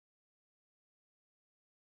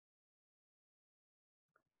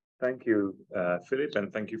Thank you, Philip,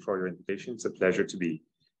 and thank you for your invitation. It's a pleasure to be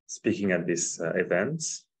speaking at this event.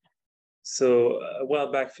 So a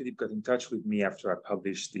while back, Philip got in touch with me after I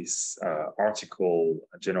published this article,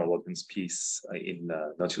 a general audience piece in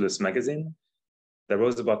Nautilus magazine that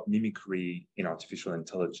was about mimicry in artificial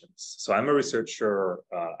intelligence. So I'm a researcher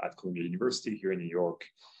at Columbia University here in New York,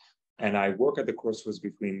 and I work at the crossroads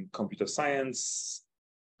between computer science,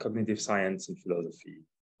 cognitive science, and philosophy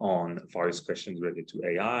on various questions related to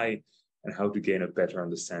AI and how to gain a better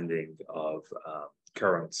understanding of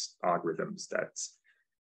current algorithms that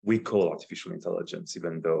we call artificial intelligence,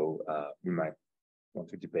 even though we might want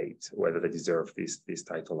to debate whether they deserve this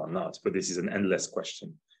title or not. But this is an endless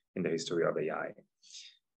question in the history of AI.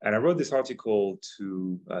 And I wrote this article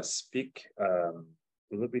to speak a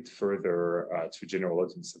little bit further to general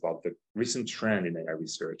audience about the recent trend in AI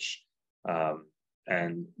research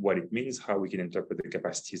and what it means, how we can interpret the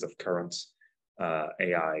capacities of current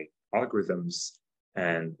AI algorithms,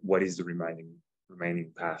 and what is the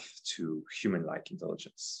remaining path to human-like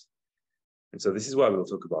intelligence. And so this is what we'll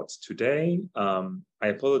talk about today. I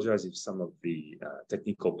apologize if some of the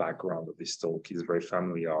technical background of this talk is very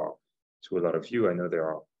familiar to a lot of you. I know there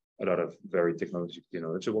are a lot of very technologically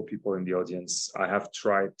knowledgeable people in the audience. I have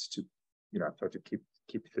tried to,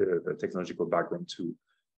 keep the technological background to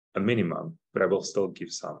a minimum, but I will still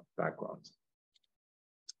give some background.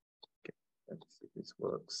 Okay, let's see if this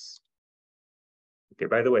works. Okay,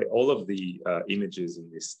 by the way, all of the images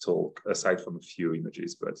in this talk, aside from a few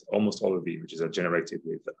images, but almost all of the images are generated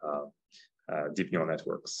with deep neural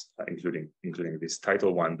networks, including this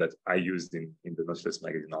title one that I used in the Nautilus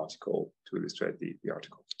magazine article to illustrate the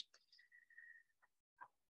article.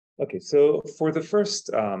 Okay, so for the first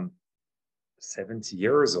 70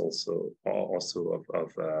 years also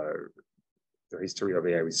of the history of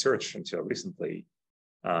AI research until recently,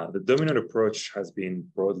 the dominant approach has been,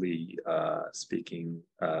 broadly speaking,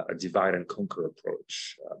 a divide and conquer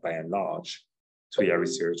approach, by and large, to AI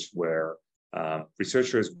research, where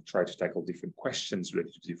researchers will try to tackle different questions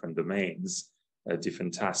related to different domains,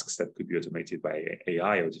 different tasks that could be automated by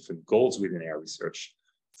AI, or different goals within AI research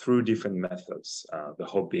through different methods. The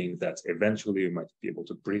hope being that eventually we might be able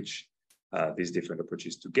to bridge these different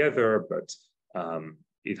approaches together, but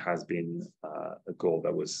it has been a goal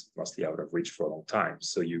that was mostly out of reach for a long time.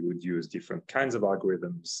 So you would use different kinds of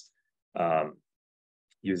algorithms,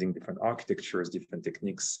 using different architectures, different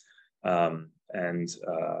techniques, and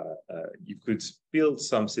you could build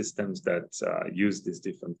some systems that use these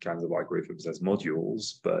different kinds of algorithms as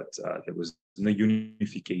modules, but there was no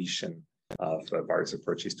unification of various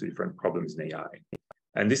approaches to different problems in AI.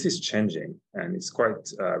 And this is changing, and it's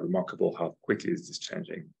quite remarkable how quickly this is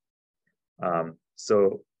changing.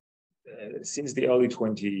 Since the early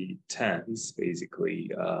 2010s,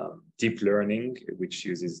 basically, deep learning, which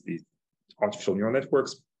uses the artificial neural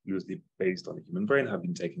networks loosely based on the human brain, have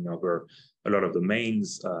been taking over a lot of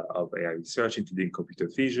domains of AI research, including computer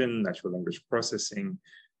vision, natural language processing,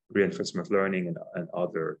 reinforcement learning, and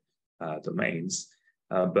other domains.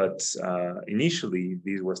 But initially,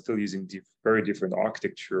 these were still using very different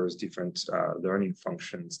architectures, different learning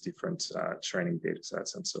functions, different training data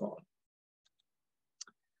sets, and so on.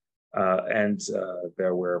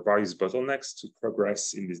 There were various bottlenecks to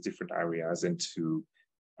progress in these different areas and to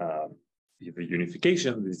the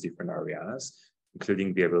unification of these different areas,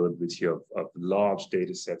 including the availability of large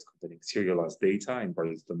data sets containing serialized data in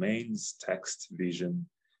various domains, text, vision,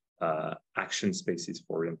 action spaces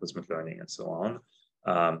for reinforcement learning, and so on.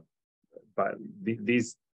 But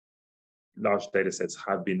these large data sets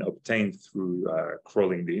have been obtained through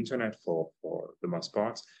crawling the internet for the most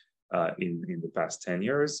part in the past 10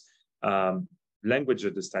 years. Language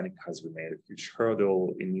understanding has remained a huge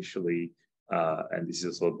hurdle initially, and this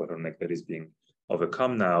is also a bottleneck that is being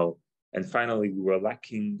overcome now. And finally, we were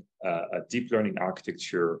lacking a deep learning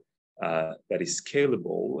architecture that is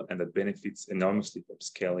scalable and that benefits enormously from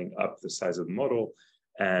scaling up the size of the model,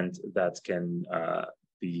 and that can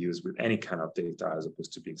be used with any kind of data as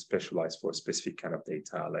opposed to being specialized for a specific kind of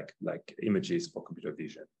data, like images for computer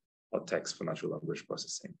vision or text for natural language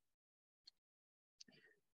processing.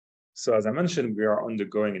 So as I mentioned, we are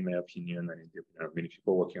undergoing, in my opinion, and in the opinion of many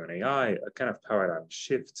people working on AI, a kind of paradigm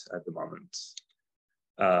shift at the moment.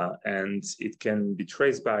 And it can be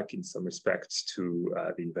traced back in some respects to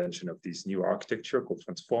the invention of this new architecture called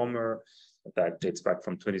Transformer that dates back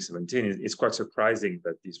from 2017. It's quite surprising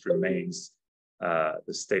that this remains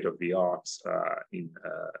the state of the art in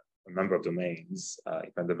a number of domains.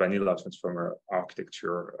 Even the vanilla Transformer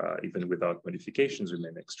architecture, even without modifications,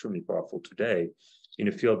 remain extremely powerful today in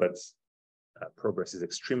a field that progresses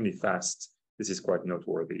extremely fast This is quite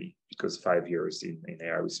noteworthy because 5 years in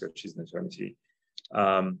AI research is an eternity.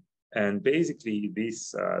 And basically,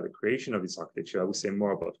 this the creation of this architecture, I will say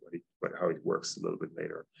more about how it works a little bit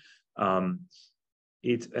later.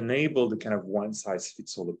 It enabled a kind of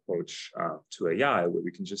one-size-fits-all approach to AI, where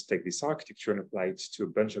we can just take this architecture and apply it to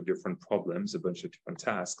a bunch of different problems, a bunch of different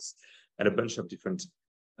tasks, and a bunch of different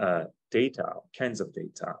data, kinds of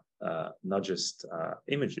data, not just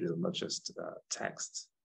images or not just text.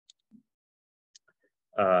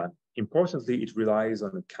 Importantly, it relies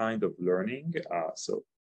on a kind of learning. So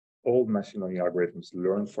all machine learning algorithms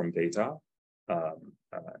learn from data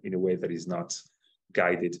in a way that is not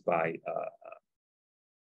guided by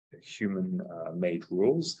human-made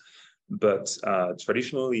rules. But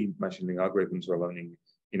traditionally, machine learning algorithms were learning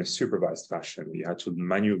in a supervised fashion. You had to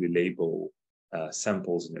manually label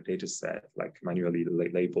samples in a data set, like manually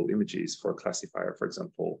label images for a classifier, for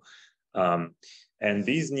example. And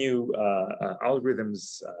these new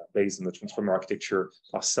algorithms based on the transformer architecture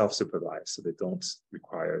are self-supervised, so they don't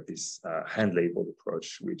require this hand-labeled approach,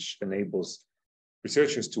 which enables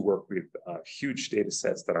researchers to work with huge data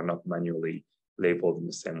sets that are not manually labeled in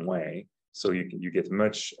the same way. So you get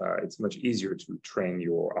it's much easier to train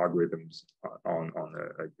your algorithms on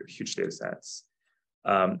a huge data sets.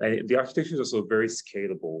 And the architecture is also very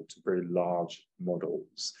scalable to very large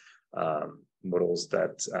models. Models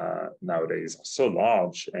that nowadays are so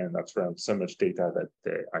large and that's around so much data that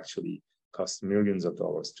they actually cost millions of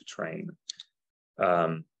dollars to train.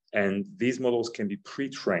 And these models can be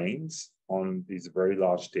pre-trained on these very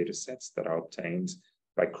large data sets that are obtained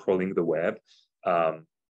by crawling the web.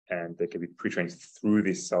 And they can be pre-trained through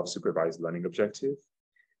this self-supervised learning objective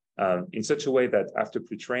in such a way that after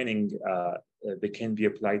pre-training, they can be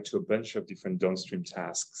applied to a bunch of different downstream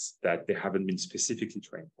tasks that they haven't been specifically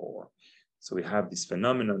trained for. So we have this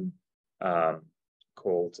phenomenon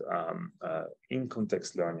called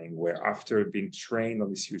in-context learning, where after being trained on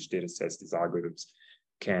these huge data sets, these algorithms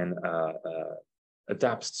can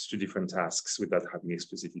adapt to different tasks without having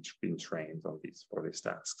explicitly been trained on for these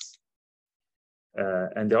tasks.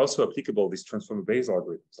 And they're also applicable, these transformer-based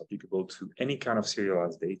algorithms, applicable to any kind of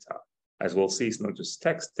serialized data. As we'll see, it's not just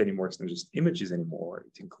text anymore, it's not just images anymore.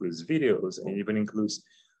 It includes videos, and it even includes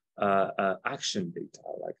action data,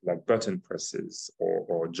 like button presses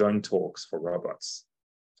or joint talks for robots.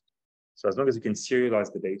 So as long as you can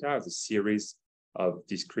serialize the data as a series of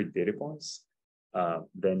discrete data points,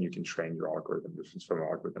 then you can train your algorithm, the transformer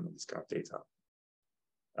algorithm, on this kind of data.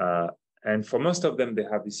 And for most of them, they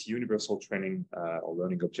have this universal training or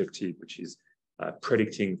learning objective, which is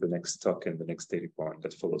predicting the next token, the next data point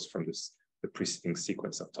that follows from the preceding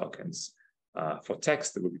sequence of tokens. For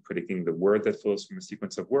text, that would be predicting the word that follows from a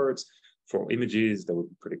sequence of words. For images, that would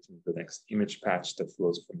be predicting the next image patch that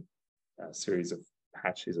flows from a series of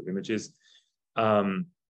patches of images.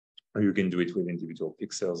 Or you can do it with individual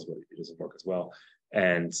pixels, but it doesn't work as well.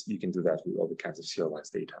 And you can do that with all the kinds of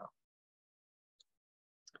serialized data.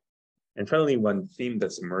 And finally, one theme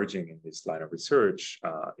that's emerging in this line of research,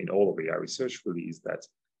 in all of AI research really, is that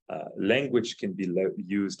language can be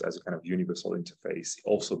used as a kind of universal interface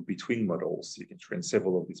also between models. You can train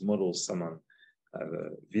several of these models, some on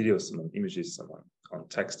video, some on images, some on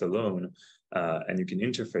text alone, and you can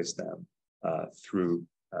interface them through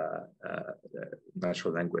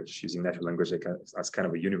natural language, using natural language as kind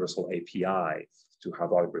of a universal API to have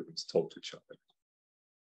algorithms talk to each other.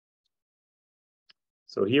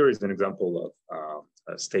 So here is an example of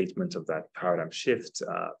a statement of that paradigm shift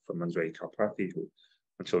from Andrei Karpathy, who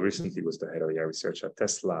until recently was the head of AI research at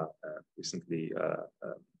Tesla, recently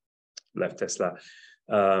left Tesla.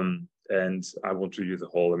 And I won't read you the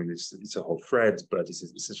whole, it's a whole thread, but this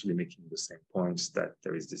is essentially making the same points, that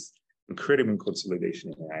there is this incredible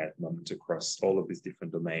consolidation in AI at the moment across all of these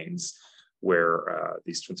different domains, where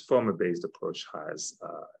this transformer-based approach has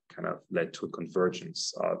kind of led to a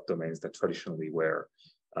convergence of domains that traditionally were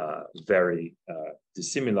very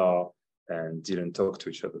dissimilar and didn't talk to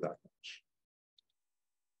each other that much.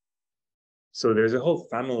 So there's a whole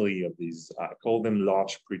family of these, I call them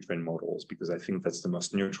large pre-trained models, because I think that's the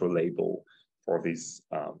most neutral label for these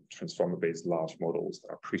transformer-based large models that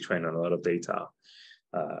are pre-trained on a lot of data.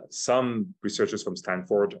 Some researchers from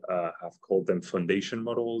Stanford have called them foundation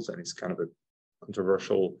models, and it's kind of a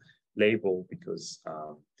controversial label because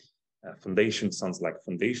foundation sounds like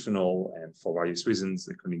foundational, and for various reasons,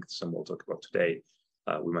 including some we'll talk about today,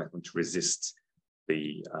 we might want to resist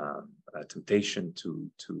the temptation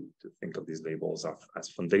to think of these labels as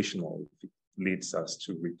foundational. It leads us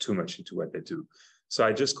to read too much into what they do. So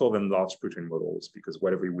I just call them large pre-trained models, because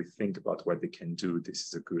whatever we think about what they can do, this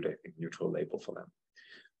is a good, I think, neutral label for them.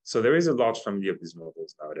 So there is a large family of these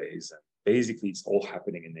models nowadays. And basically, it's all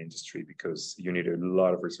happening in the industry because you need a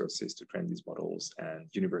lot of resources to train these models, and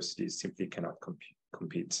universities simply cannot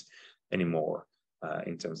compete anymore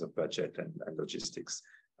in terms of budget and logistics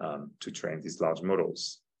to train these large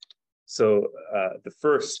models. So the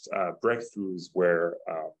first breakthroughs were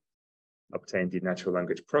obtained in natural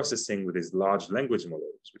language processing with these large language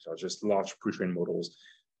models, which are just large pre-trained models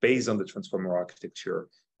based on the transformer architecture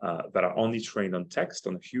that are only trained on text,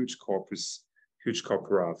 on a huge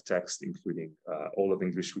corpora of text, including all of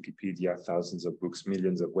English Wikipedia, thousands of books,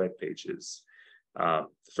 millions of web pages. The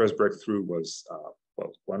first breakthrough was,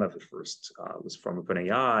 well, one of the first was from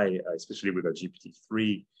OpenAI, especially with a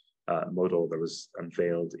GPT-3 model that was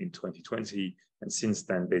unveiled in 2020. And since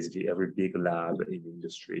then, basically every big lab in the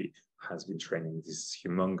industry has been training these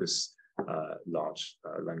humongous large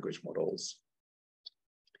language models.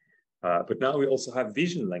 But now we also have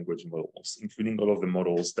vision language models, including all of the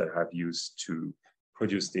models that have used to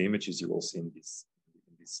produce the images you will see in these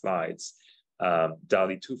slides.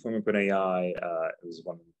 DALL-E 2 from OpenAI was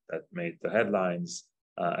one that made the headlines,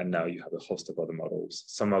 and now you have a host of other models.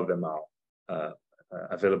 Some of them are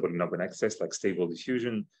available in open access, like Stable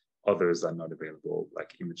Diffusion. Others are not available,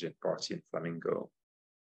 like Imogen, Party, and Flamingo.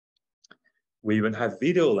 We even have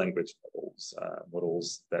video language models,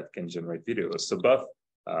 models that can generate videos. So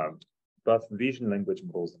both vision language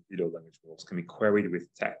models and video language models can be queried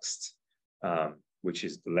with text, which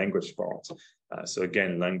is the language part. So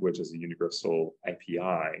again, language as a universal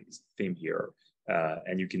API is the theme here.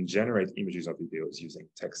 And you can generate images or videos using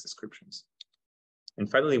text descriptions. And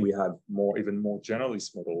finally, we have even more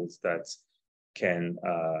generalist models that can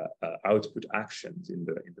output actions in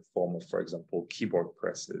the form of, for example, keyboard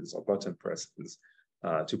presses or button presses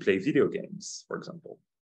to play video games, for example.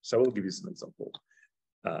 So I will give you some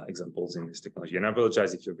examples in this technology. And I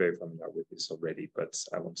apologize if you're very familiar with this already, but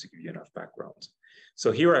I want to give you enough background.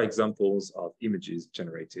 So here are examples of images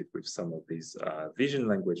generated with some of these vision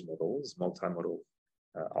language models, multimodal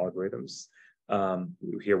algorithms.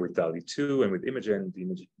 Here with DALL-E 2 and with Imogen,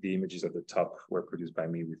 the images at the top were produced by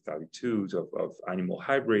me with DALL-E 2 of animal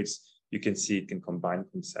hybrids. You can see it can combine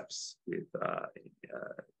concepts with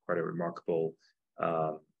quite a remarkable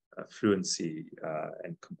fluency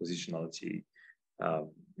and compositionality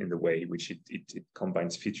in the way in which it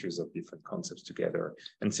combines features of different concepts together.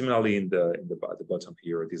 And similarly, at the bottom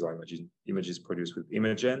here, these are images produced with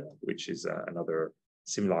Imogen, which is another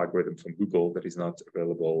similar algorithm from Google that is not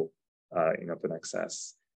available in open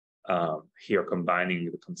access. Here,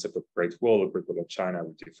 combining the concept of Great Wall of China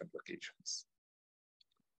with different locations.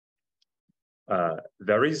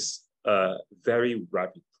 There is very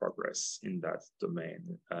rapid progress in that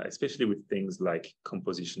domain, especially with things like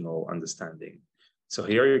compositional understanding. So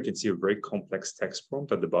here you can see a very complex text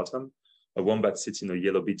prompt at the bottom. A wombat sits in a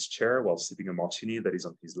yellow beach chair while sipping a martini that is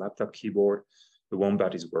on his laptop keyboard. The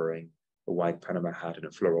wombat is wearing a white Panama hat and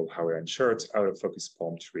a floral Hawaiian shirt, out of focus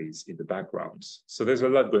palm trees in the background. So there's a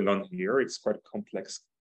lot going on here. It's quite a complex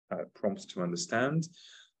prompt to understand.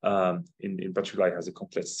 In particular, it has a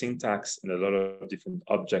complex syntax and a lot of different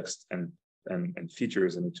objects and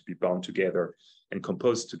features that need to be bound together and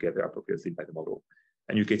composed together appropriately by the model.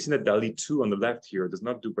 And you can see that DALL-E 2 on the left here does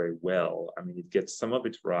not do very well. I mean, it gets some of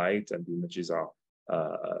it right, and the images are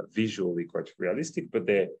visually quite realistic, but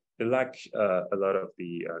they lack a lot of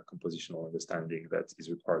the compositional understanding that is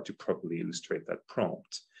required to properly illustrate that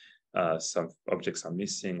prompt. Some objects are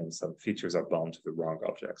missing, and some features are bound to the wrong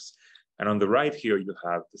objects. And on the right here, you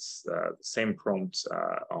have this the same prompt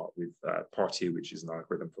with Party, which is an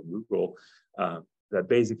algorithm from Google, that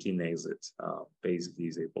basically nails it. Basically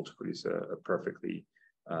is able to produce a perfectly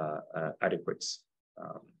adequate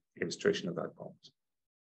illustration of that prompt.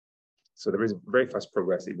 So there is very fast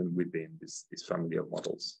progress even within this family of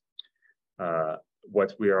models.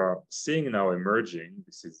 What we are seeing now emerging,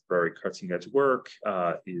 this is very cutting edge work,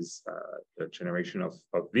 is the generation of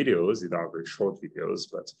videos. These are very short videos,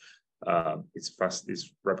 but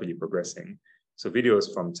it's rapidly progressing. So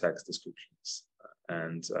videos from text descriptions.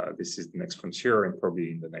 And this is the next frontier, and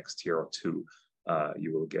probably in the next year or two,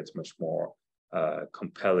 you will get much more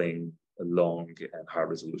compelling, long, and high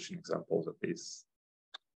resolution examples of this.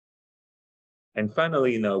 And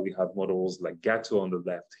finally, now we have models like Gato on the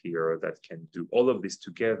left here that can do all of this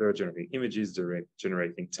together, generating images,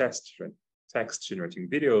 generating text, generating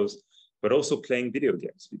videos, but also playing video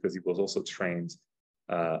games, because it was also trained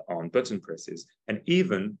on button presses. And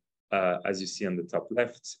even, as you see on the top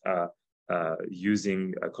left,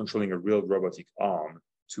 controlling a real robotic arm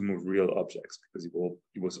to move real objects, because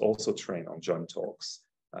it was also trained on John Torques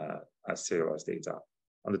as serialized data.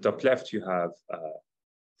 On the top left, you have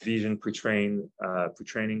vision pre-training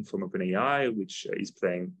from OpenAI, which is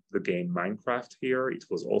playing the game Minecraft here. It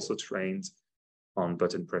was also trained on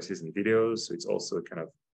button presses and videos. So it's also a kind of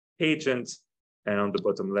agent. And on the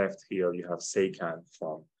bottom left here, you have Seikan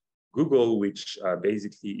from Google, which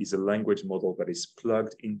basically is a language model that is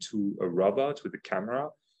plugged into a robot with a camera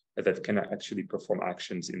that can actually perform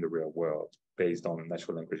actions in the real world based on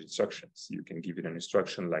natural language instructions. You can give it an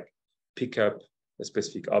instruction like pick up a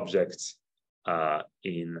specific object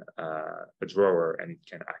in a drawer, and it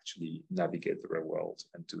can actually navigate the real world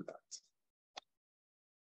and do that.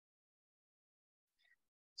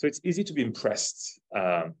 So it's easy to be impressed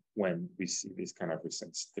when we see these kind of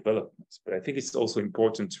recent developments, but I think it's also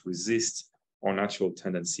important to resist our natural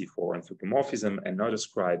tendency for anthropomorphism and not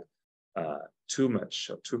ascribe too much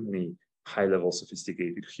or too many high-level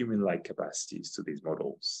sophisticated human-like capacities to these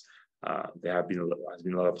models. There has been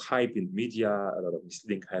a lot of hype in media, a lot of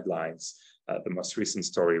misleading headlines. The most recent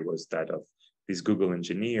story was that of this Google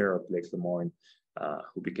engineer, Blake Lemoine,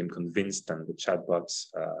 who became convinced that the chatbot,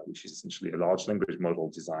 which is essentially a large language model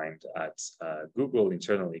designed at Google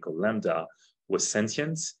internally called Lambda, was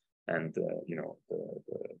sentient. And the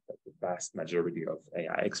vast majority of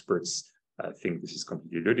AI experts think this is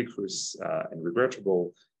completely ludicrous and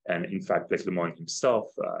regrettable. And in fact, Blake Lemoine himself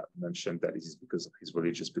mentioned that it is because of his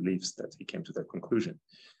religious beliefs that he came to that conclusion.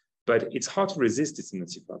 But it's hard to resist this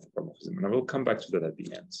tendency for anthropomorphism, and I will come back to that at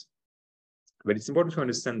the end. But it's important to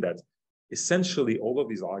understand that essentially all of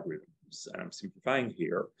these algorithms, and I'm simplifying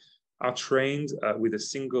here, are trained with a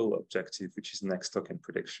single objective, which is next token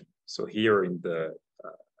prediction. So here in the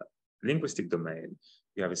linguistic domain,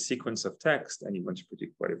 you have a sequence of text, and you want to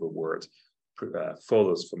predict whatever word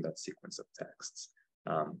follows from that sequence of texts.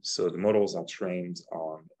 So the models are trained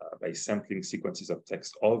on by sampling sequences of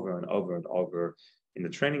text over and over and over in the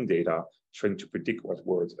training data, trying to predict what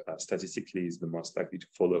word statistically is the most likely to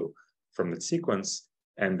follow from that sequence.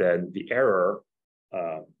 And then the error,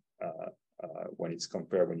 when you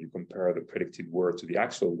compare the predicted word to the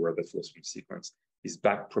actual word that flows from the sequence, is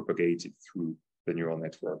back propagated through the neural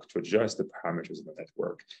network to adjust the parameters of the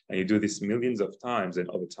network. And you do this millions of times, and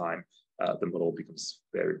over time, the model becomes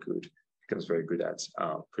very good at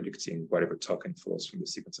predicting whatever token flows from the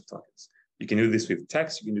sequence of tokens. You can do this with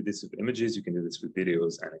text, you can do this with images, you can do this with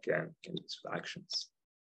videos, and again, you can do this with actions.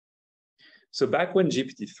 So back when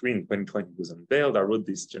GPT-3 in 2020 was unveiled, I wrote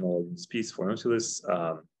this general audience piece for Nautilus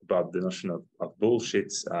about the notion of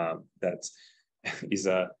bullshit that is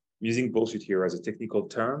using bullshit here as a technical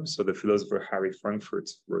term. So the philosopher Harry Frankfurt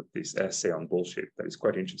wrote this essay on bullshit that is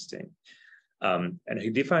quite interesting. And he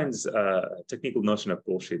defines a technical notion of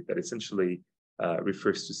bullshit that essentially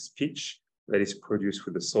refers to speech that is produced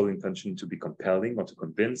with the sole intention to be compelling or to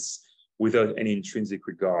convince without any intrinsic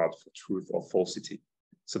regard for truth or falsity.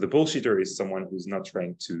 So the bullshitter is someone who's not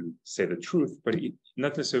trying to say the truth, but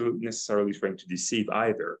not necessarily trying to deceive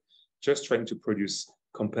either, just trying to produce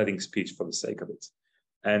compelling speech for the sake of it.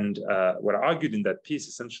 And what I argued in that piece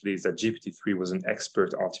essentially is that GPT-3 was an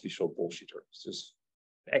expert artificial bullshitter. It's just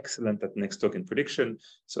excellent at next token prediction,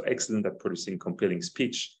 so excellent at producing compelling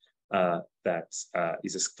speech that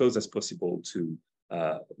is as close as possible to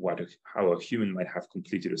how a human might have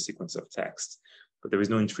completed a sequence of text. But there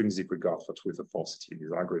is no intrinsic regard for truth or falsity in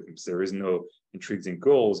these algorithms. There is no intrinsic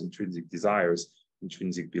goals, intrinsic desires,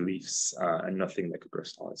 intrinsic beliefs, and nothing like a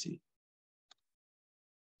personality.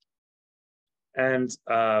 And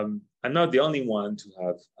I'm not the only one to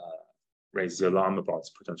have raised the alarm about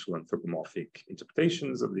potential anthropomorphic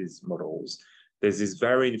interpretations of these models. There's this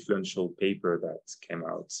very influential paper that came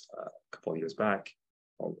out a couple of years back,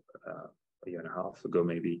 or a year and a half ago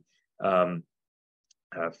maybe,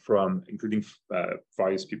 from including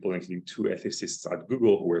various people, including two ethicists at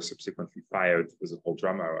Google who were subsequently fired. There was a whole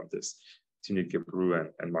drama around this, Tineke Brew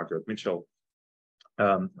and Margaret Mitchell,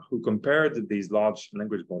 who compared these large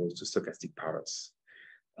language models to stochastic parrots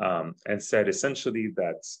and said essentially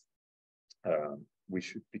that we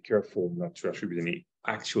should be careful not to attribute any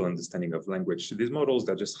actual understanding of language to these models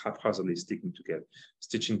that just haphazardly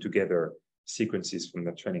stitching together sequences from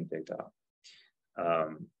the training data.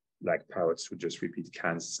 Like parrots who just repeat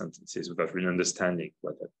canned sentences without really understanding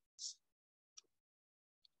what that means.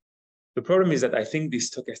 The problem is that I think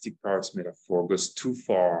this stochastic parrots metaphor goes too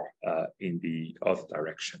far in the other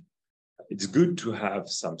direction. It's good to have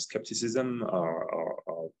some skepticism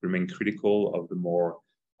or remain critical of the more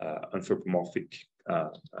anthropomorphic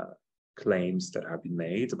claims that have been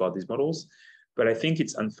made about these models, but I think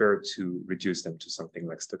it's unfair to reduce them to something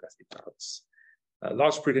like stochastic parrots.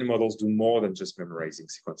 Large pre-trained models do more than just memorizing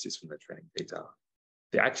sequences from the training data.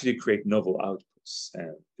 They actually create novel outputs,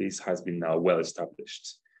 and this has been now well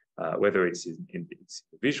established. whether it's in the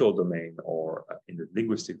visual domain or in the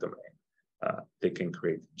linguistic domain. They can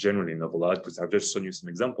create generally novel outputs. I've just shown you some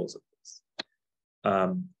examples of this.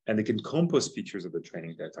 And they can compose features of the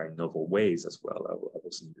training data in novel ways as well. I've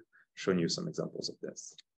also shown you some examples of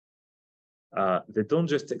this. They don't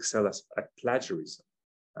just excel at plagiarism.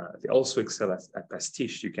 They also excel at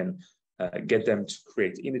pastiche. You can get them to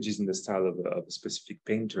create images in the style of a specific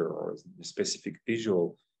painter or a specific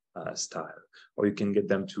visual style, or you can get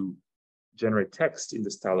them to generate text in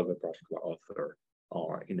the style of a particular author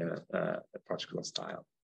or in a particular style.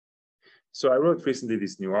 So I wrote recently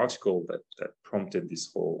this new article that prompted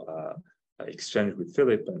this whole exchange with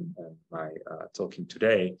Philip and my talking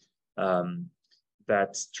today,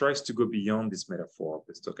 that tries to go beyond this metaphor of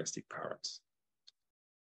the stochastic parrot.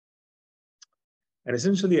 And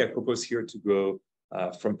essentially, I propose here to go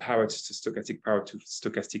from parrots to stochastic parrot to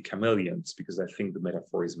stochastic chameleons, because I think the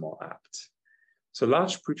metaphor is more apt. So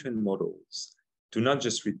large pre-trained models do not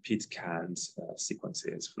just repeat canned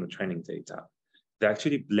sequences from the training data. They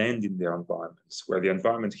actually blend in their environments, where the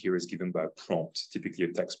environment here is given by a prompt, typically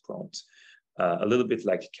a text prompt. A little bit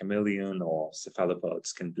like chameleon or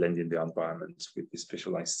cephalopods can blend in their environment with the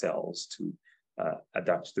specialized cells to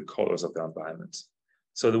adapt to the colors of the environment.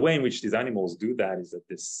 So the way in which these animals do that is that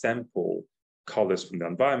they sample colors from the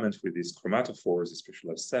environment with these chromatophores, these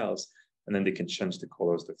specialized cells, and then they can change the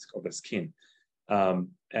colors of the skin.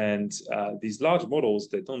 These large models,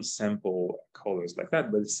 they don't sample colors like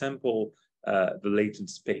that, but they sample the latent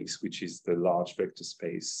space, which is the large vector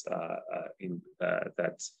space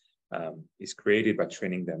that is created by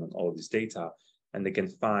training them on all of this data. And they can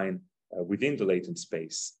find within the latent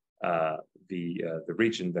space the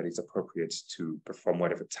region that is appropriate to perform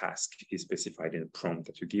whatever task is specified in a prompt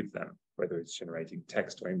that you give them, whether it's generating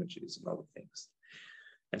text or images and other things.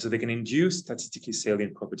 And so they can induce statistically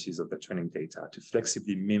salient properties of the training data to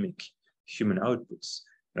flexibly mimic human outputs.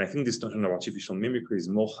 And I think this notion of artificial mimicry is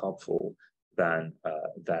more helpful than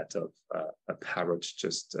that of a parrot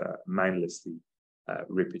just mindlessly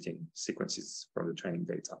repeating sequences from the training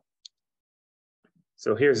data.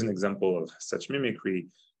 So here's an example of such mimicry.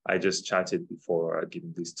 I just chatted before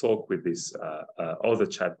giving this talk with this other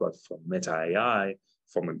chatbot from Meta AI,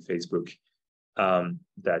 formerly Facebook,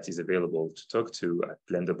 that is available to talk to at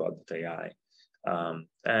blenderbot.ai.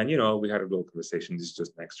 And, you know, we had a little conversation. This is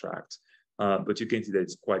just an extract. But you can see that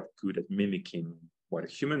it's quite good at mimicking what a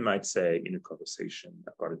human might say in a conversation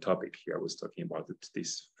about a topic here. I was talking about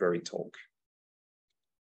this very talk.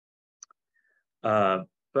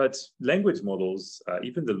 But language models,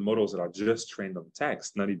 even the models that are just trained on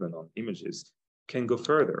text, not even on images, can go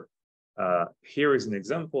further. Here is an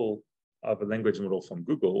example of a language model from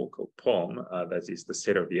Google called PaLM, that is the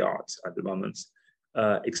state of the art at the moment,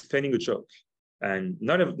 explaining a joke. And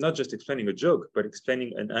not just explaining a joke, but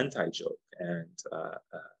explaining an anti-joke and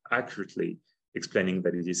accurately explaining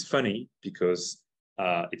that it is funny because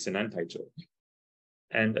it's an anti-joke.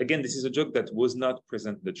 And again, this is a joke that was not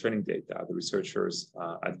present in the training data. The researchers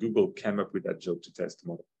at Google came up with that joke to test the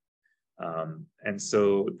model. And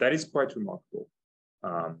so that is quite remarkable.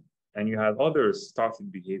 And you have other starting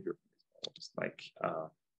behavior models, like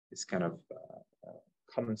this kind of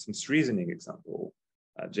common sense reasoning example.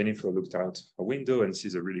 Jennifer looked out her window and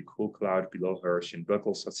sees a really cool cloud below her. She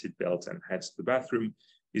unbuckles her seatbelt and heads to the bathroom.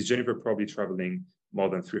 Is Jennifer probably traveling more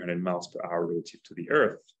than 300 miles per hour relative to the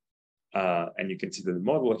Earth? And you can see that the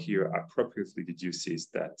model here appropriately deduces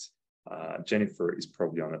that Jennifer is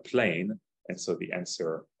probably on a plane. And so the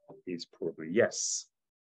answer is probably yes.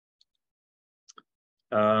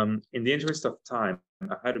 In the interest of time,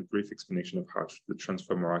 I had a brief explanation of how the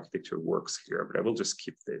transformer architecture works here, but I will just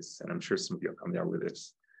skip this. And I'm sure some of you are familiar with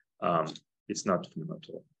this. It's not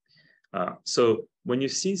fundamental. So when you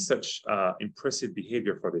see such impressive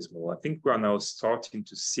behavior for this model, I think we are now starting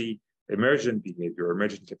to see emergent behavior,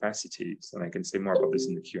 emergent capacities, and I can say more about this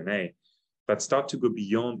in the Q&A, that start to go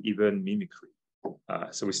beyond even mimicry.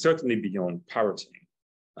 So we're certainly beyond parroting,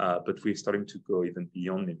 but we're starting to go even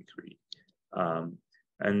beyond mimicry.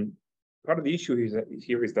 And part of the issue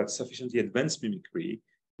here is that sufficiently advanced mimicry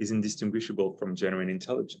is indistinguishable from genuine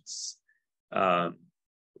intelligence.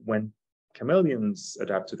 When chameleons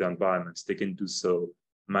adapt to the environments, they can do so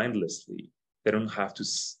mindlessly. They don't have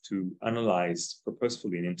to analyze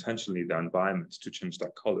purposefully and intentionally the environment to change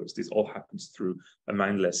their colors. This all happens through a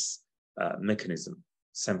mindless mechanism,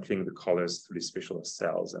 sampling the colors through the specialized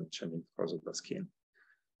cells and changing the colors of the skin.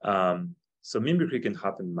 So mimicry can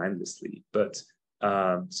happen mindlessly, but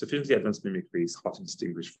sufficiently advanced mimicry is hard to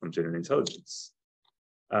distinguish from genuine intelligence.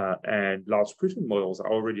 And large pre-trained models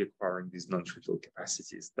are already acquiring these non-trivial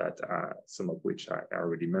capacities that some of which I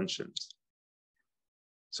already mentioned.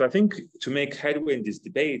 So I think to make headway in this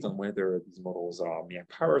debate on whether these models are mere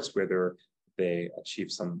parrots, whether they achieve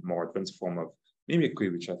some more advanced form of mimicry,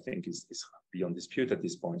 which I think is beyond dispute at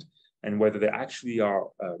this point, and whether they actually are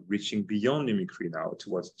reaching beyond mimicry now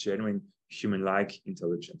towards genuine human-like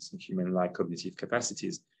intelligence and human-like cognitive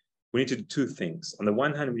capacities, we need to do two things. On the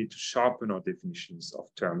one hand, we need to sharpen our definitions of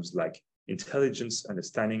terms like intelligence,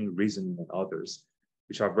 understanding, reasoning, and others,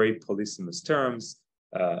 which are very polysemous terms.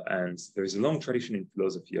 And there is a long tradition in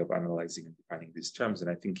philosophy of analyzing and defining these terms. And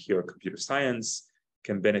I think here computer science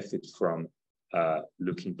can benefit from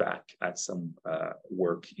looking back at some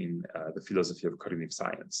work in the philosophy of cognitive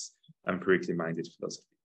science, empirically minded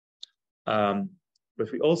philosophy. But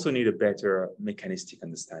we also need a better mechanistic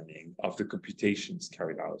understanding of the computations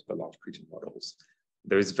carried out by large pre-trained models.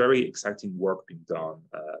 There is very exciting work being done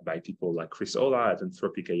by people like Chris Olah at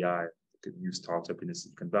Anthropic AI, a new startup in the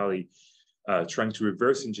Silicon Valley, trying to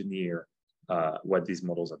reverse engineer what these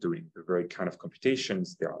models are doing, the very kind of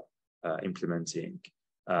computations they are implementing,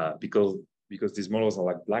 because these models are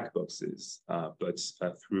like black boxes, but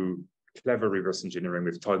through clever reverse engineering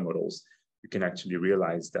with toy models, you can actually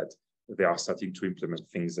realize that they are starting to implement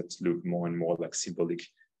things that look more and more like symbolic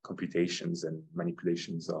computations and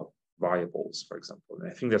manipulations of variables, for example.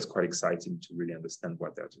 And I think that's quite exciting to really understand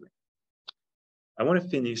what they're doing. I want to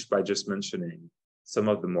finish by just mentioning some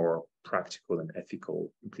of the more practical and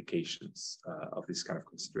ethical implications of this kind of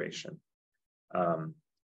consideration.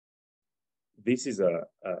 This is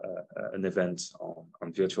an event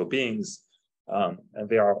on virtual beings, and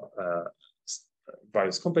there are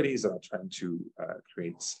various companies that are trying to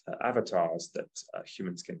create avatars that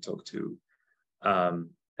humans can talk to.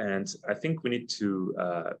 And I think we need to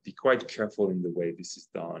be quite careful in the way this is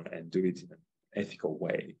done and do it in an ethical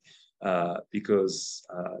way, because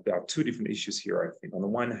there are two different issues here, I think. On the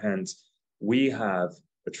one hand, we have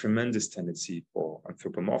a tremendous tendency for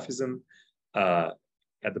anthropomorphism.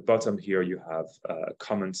 At the bottom here, you have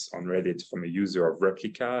comments on Reddit from a user of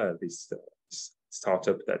Replica, this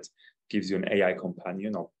startup that gives you an AI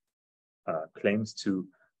companion or claims to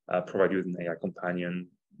provide you with an AI companion,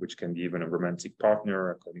 which can be even a romantic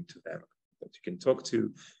partner, according to them, that you can talk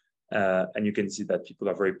to. And you can see that people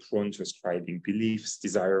are very prone to ascribing beliefs,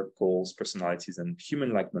 desire, goals, personalities, and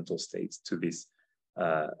human-like mental states to these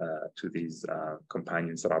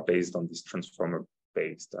companions that are based on these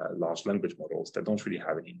transformer-based large language models that don't really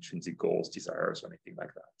have any intrinsic goals, desires, or anything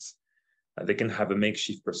like that. They can have a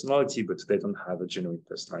makeshift personality, but they don't have a genuine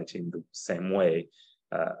personality in the same way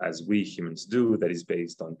as we humans do, that is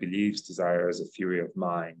based on beliefs, desires, a theory of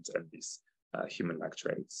mind, and these human-like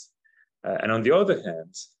traits. And on the other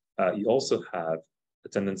hand, you also have a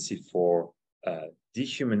tendency for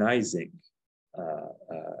dehumanizing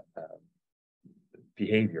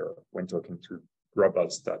behavior when talking to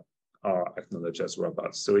robots that are acknowledged as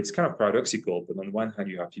robots. So it's kind of paradoxical, but on one hand,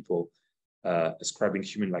 you have people ascribing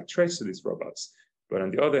human-like traits to these robots. But on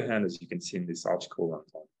the other hand, as you can see in this article on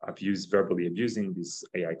verbally abusing these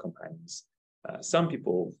AI companions, some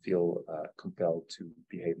people feel compelled to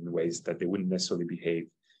behave in ways that they wouldn't necessarily behave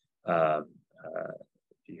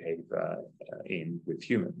with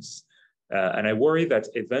humans. And I worry that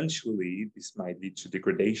eventually this might lead to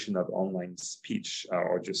degradation of online speech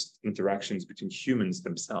or just interactions between humans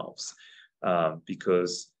themselves,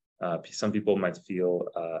 because some people might feel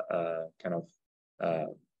kind of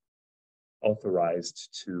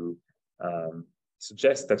authorized to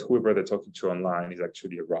suggest that whoever they're talking to online is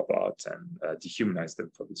actually a robot and dehumanize them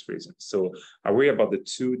for this reason. So I worry about the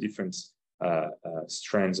two different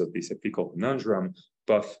strands of this ethical conundrum,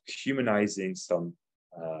 both humanizing some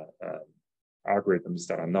algorithms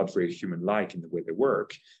that are not very human-like in the way they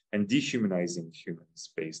work, and dehumanizing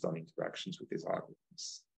humans based on interactions with these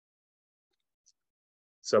algorithms.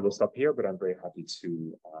 So I will stop here, but I'm very happy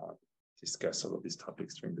to discuss all of these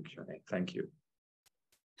topics during the Q&A. Thank you.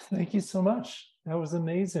 Thank you so much. That was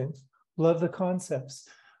amazing. Love the concepts.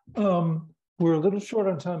 We're a little short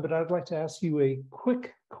on time, but I'd like to ask you a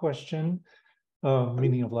quick question,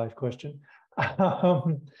 meaning of life question.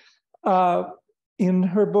 In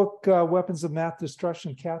her book, Weapons of Math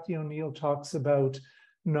Destruction, Cathy O'Neil talks about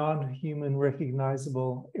non-human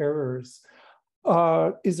recognizable errors.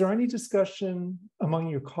 Is there any discussion among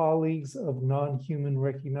your colleagues of non-human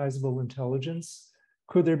recognizable intelligence?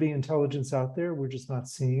 Could there be intelligence out there? We're just not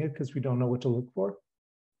seeing it because we don't know what to look for.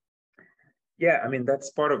 Yeah, I mean,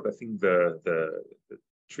 that's part of, I think, the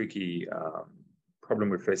tricky problem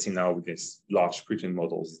we're facing now with these large pre-trained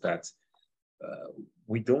models is that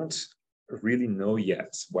we don't really know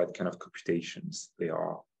yet what kind of computations they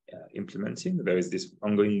are implementing. There is this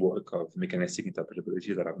ongoing work of mechanistic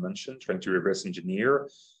interpretability that I've mentioned, trying to reverse engineer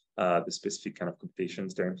the specific kind of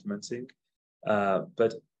computations they're implementing.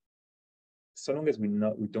 But so long as we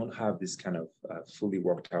don't have this kind of fully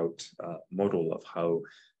worked out model of how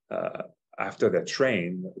after they're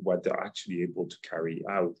trained, what they're actually able to carry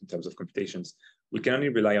out in terms of computations, we can only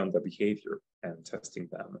rely on their behavior and testing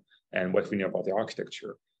them and what we know about the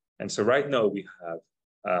architecture. And so right now we have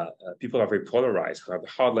people are very polarized. We have the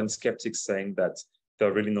hardline skeptics saying that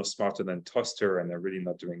they're really no smarter than Toaster and they're really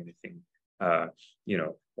not doing anything,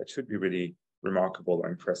 that should be really remarkable or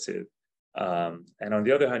impressive. And on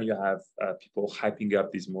the other hand, you have people hyping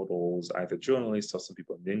up these models, either journalists or some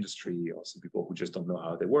people in the industry or some people who just don't know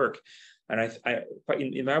how they work. And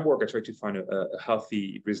in my work, I try to find a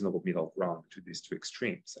healthy, reasonable middle ground to these two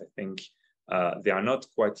extremes. I think they are not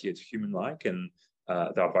quite yet human-like, and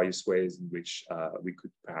there are various ways in which we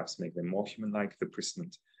could perhaps make them more human-like. The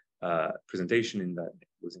presentation in that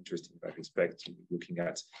was interesting in that respect, looking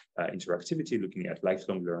at interactivity, looking at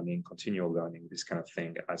lifelong learning, continual learning, this kind of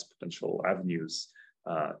thing as potential avenues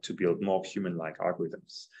to build more human-like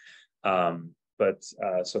algorithms.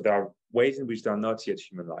 So there are ways in which they are not yet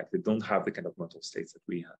human-like. They don't have the kind of mental states that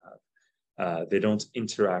we have. They don't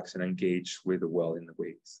interact and engage with the world in the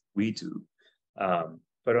ways we do.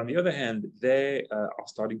 But on the other hand, they are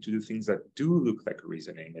starting to do things that do look like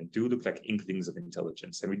reasoning and do look like inklings of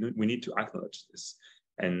intelligence. And we need to acknowledge this,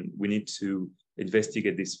 and we need to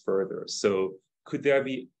investigate this further. So could there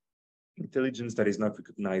be intelligence that is not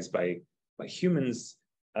recognized by humans?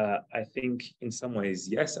 I think in some ways,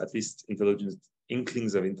 yes, at least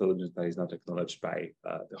inklings of intelligence that is not acknowledged by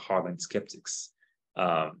the hardline skeptics.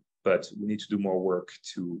 But we need to do more work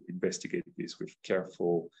to investigate this with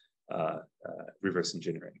careful reverse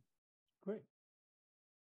engineering.